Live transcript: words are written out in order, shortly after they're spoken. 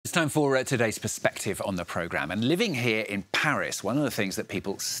It's time for today's perspective on the programme. And living here in Paris, one of the things that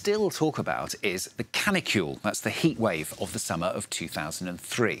people still talk about is the canicule. That's the heat wave of the summer of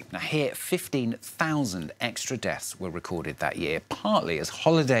 2003. Now here, 15,000 extra deaths were recorded that year, partly as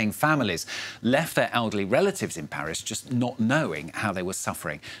holidaying families left their elderly relatives in Paris just not knowing how they were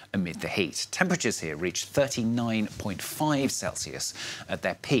suffering amid the heat. Temperatures here reached 39.5 Celsius at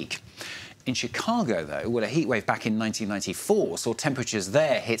their peak. In Chicago, though, well, a heatwave back in 1994 saw temperatures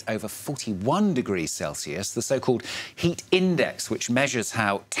there hit over 41 degrees Celsius. The so-called heat index, which measures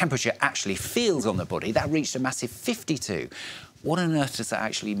how temperature actually feels on the body, that reached a massive 52. What on earth does that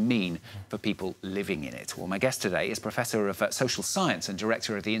actually mean for people living in it? Well, my guest today is Professor of Social Science and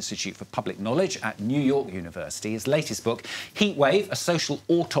Director of the Institute for Public Knowledge at New York University. His latest book, Heatwave, A Social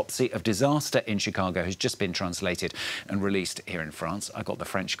Autopsy of Disaster in Chicago, has just been translated and released here in France. I got the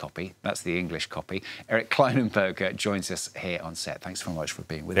French copy. That's the English copy. Eric Klinenberg joins us here on set. Thanks very much for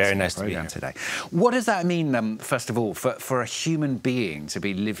being with us on the programme today. What does that mean, first of all, for a human being to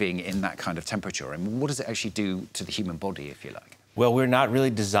be living in that kind of temperature? And what does it actually do to the human body, if you like? Well, we're not really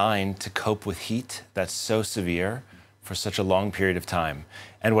designed to cope with heat that's so severe for such a long period of time.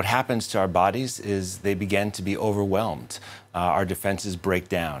 And what happens to our bodies is they begin to be overwhelmed. Our defenses break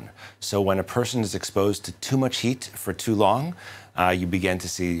down. So when a person is exposed to too much heat for too long, you begin to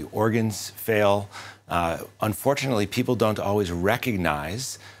see organs fail. Unfortunately, people don't always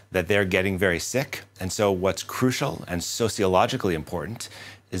recognize that they're getting very sick. And so what's crucial and sociologically important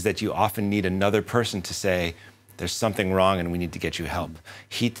is that you often need another person to say, there's something wrong and we need to get you help.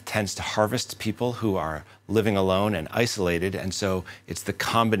 Heat tends to harvest people who are living alone and isolated, and so it's the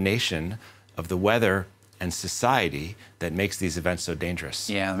combination of the weather and society that makes these events so dangerous.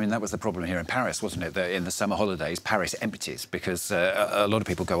 Yeah, I mean, that was the problem here in Paris, wasn't it? That in the summer holidays, Paris empties because a lot of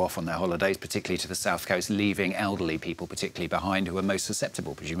people go off on their holidays, particularly to the south coast, leaving elderly people particularly behind who are most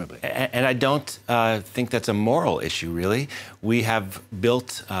susceptible, presumably. And I don't think that's a moral issue, really. We have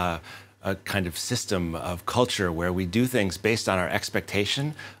built a kind of system of culture where we do things based on our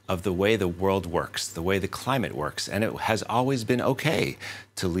expectation of the way the world works, the way the climate works. And it has always been okay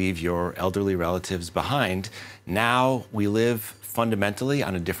to leave your elderly relatives behind. Now we live fundamentally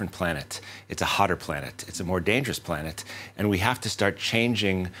on a different planet. It's a hotter planet. It's a more dangerous planet. And we have to start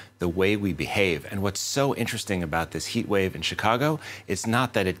changing the way we behave. And what's so interesting about this heat wave in Chicago, it's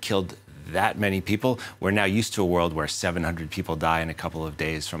not that it killed that many people. We're now used to a world where 700 people die in a couple of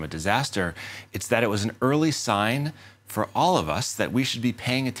days from a disaster. It's that it was an early sign for all of us that we should be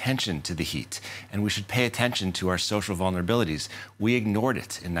paying attention to the heat and we should pay attention to our social vulnerabilities. We ignored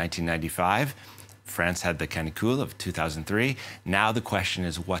it in 1995. France had the canicule of 2003. Now the question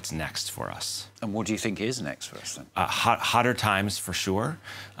is, what's next for us? And what do you think is next for us then? Hotter times for sure.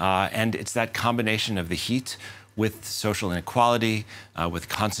 And it's that combination of the heat with social inequality, with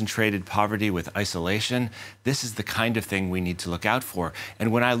concentrated poverty, with isolation. This is the kind of thing we need to look out for.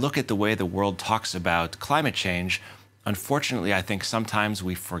 And when I look at the way the world talks about climate change, unfortunately, I think sometimes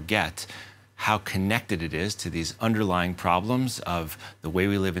we forget how connected it is to these underlying problems of the way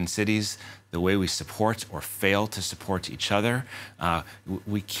we live in cities, the way we support or fail to support each other.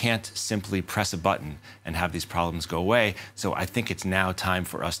 We can't simply press a button and have these problems go away. So I think it's now time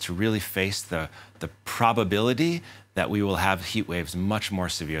for us to really face the probability that we will have heat waves much more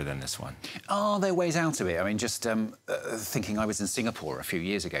severe than this one. Are there ways out of it? I mean, just thinking, I was in Singapore a few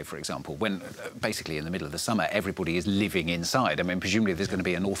years ago, for example, when basically in the middle of the summer, everybody is living inside. I mean, presumably there's going to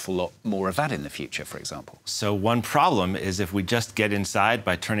be an awful lot more of that in the future, for example. So one problem is if we just get inside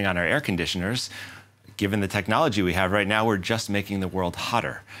by turning on our air conditioners, given the technology we have right now, we're just making the world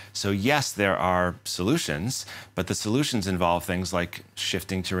hotter. So yes, there are solutions, but the solutions involve things like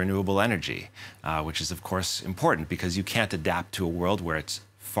shifting to renewable energy, which is of course important because you can't adapt to a world where it's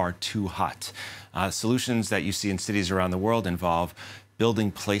far too hot. Solutions that you see in cities around the world involve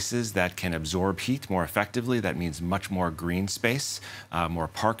building places that can absorb heat more effectively. That means much more green space, more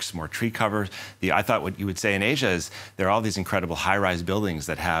parks, more tree cover. I thought what you would say in Asia is there are all these incredible high-rise buildings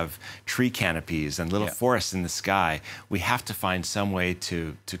that have tree canopies and little forests in the sky. We have to find some way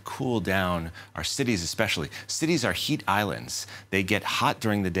to cool down our cities especially. Cities are heat islands. They get hot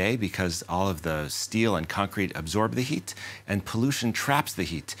during the day because all of the steel and concrete absorb the heat, and pollution traps the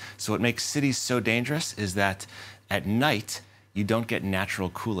heat. So what makes cities so dangerous is that at night, you don't get natural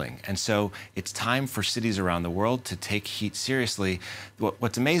cooling. And so it's time for cities around the world to take heat seriously.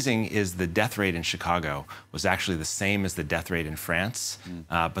 What's amazing is the death rate in Chicago was actually the same as the death rate in France,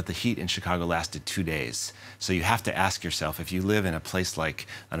 but the heat in Chicago lasted 2 days. So you have to ask yourself, if you live in a place like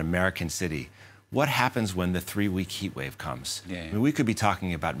an American city, what happens when the 3-week heat wave comes? Yeah. I mean, we could be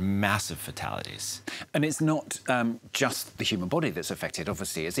talking about massive fatalities. And it's not just the human body that's affected,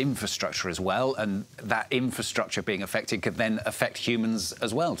 obviously, it's infrastructure as well, and that infrastructure being affected could then affect humans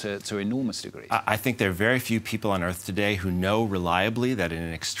as well to enormous degrees. I think there are very few people on Earth today who know reliably that in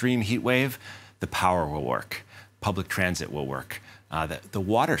an extreme heat wave, the power will work, public transit will work, the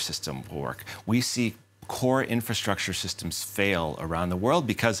water system will work. We see core infrastructure systems fail around the world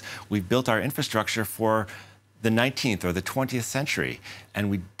because we've built our infrastructure for the 19th or the 20th century, and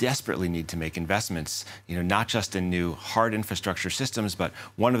we desperately need to make investments, not just in new hard infrastructure systems, but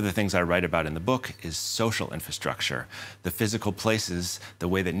one of the things I write about in the book is social infrastructure, the physical places, the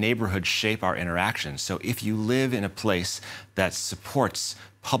way that neighborhoods shape our interactions. So if you live in a place that supports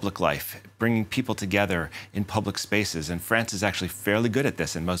public life, bringing people together in public spaces, and France is actually fairly good at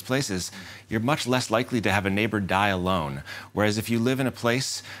this in most places, you're much less likely to have a neighbor die alone. Whereas if you live in a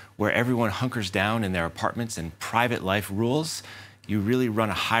place where everyone hunkers down in their apartments and private life rules, you really run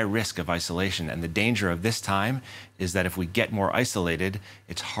a high risk of isolation. And the danger of this time is that if we get more isolated,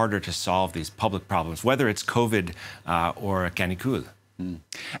 it's harder to solve these public problems, whether it's COVID or a canicule.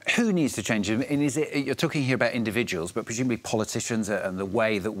 Who needs to change? And you're talking here about individuals, but presumably politicians and the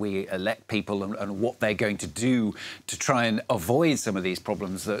way that we elect people and what they're going to do to try and avoid some of these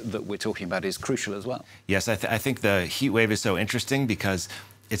problems that we're talking about is crucial as well. Yes, I think the heat wave is so interesting because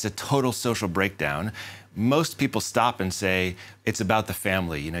it's a total social breakdown. Most people stop and say, it's about the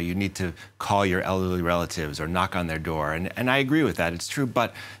family. You need to call your elderly relatives or knock on their door. And I agree with that. It's true.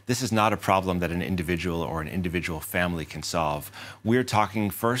 But this is not a problem that an individual or an individual family can solve. We're talking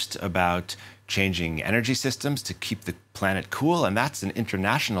first about changing energy systems to keep the planet cool, and that's an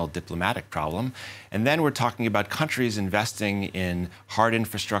international diplomatic problem. And then we're talking about countries investing in hard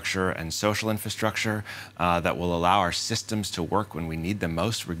infrastructure and social infrastructure that will allow our systems to work when we need them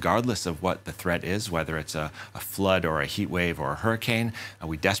most, regardless of what the threat is, whether it's a flood or a heat wave or a hurricane.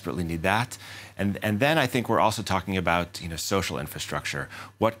 We desperately need that. And then I think we're also talking about social infrastructure.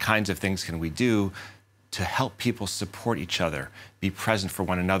 What kinds of things can we do to help people support each other, be present for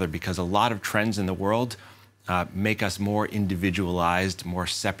one another, because a lot of trends in the world make us more individualized, more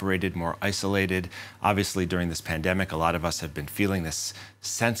separated, more isolated. Obviously, during this pandemic, a lot of us have been feeling this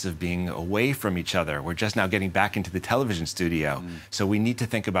sense of being away from each other. We're just now getting back into the television studio. So we need to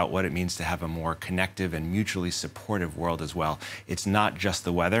think about what it means to have a more connective and mutually supportive world as well. It's not just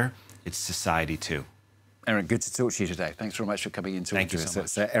the weather, it's society too. Eric, good to talk to you today. Thanks very much for coming in to Thank you us. so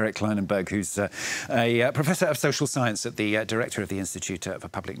much. It's Eric Klinenberg, who's a professor of social science at the director of the Institute for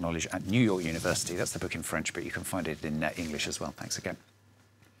Public Knowledge at New York University. That's the book in French, but you can find it in English as well. Thanks again.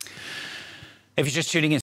 If you're just tuning in,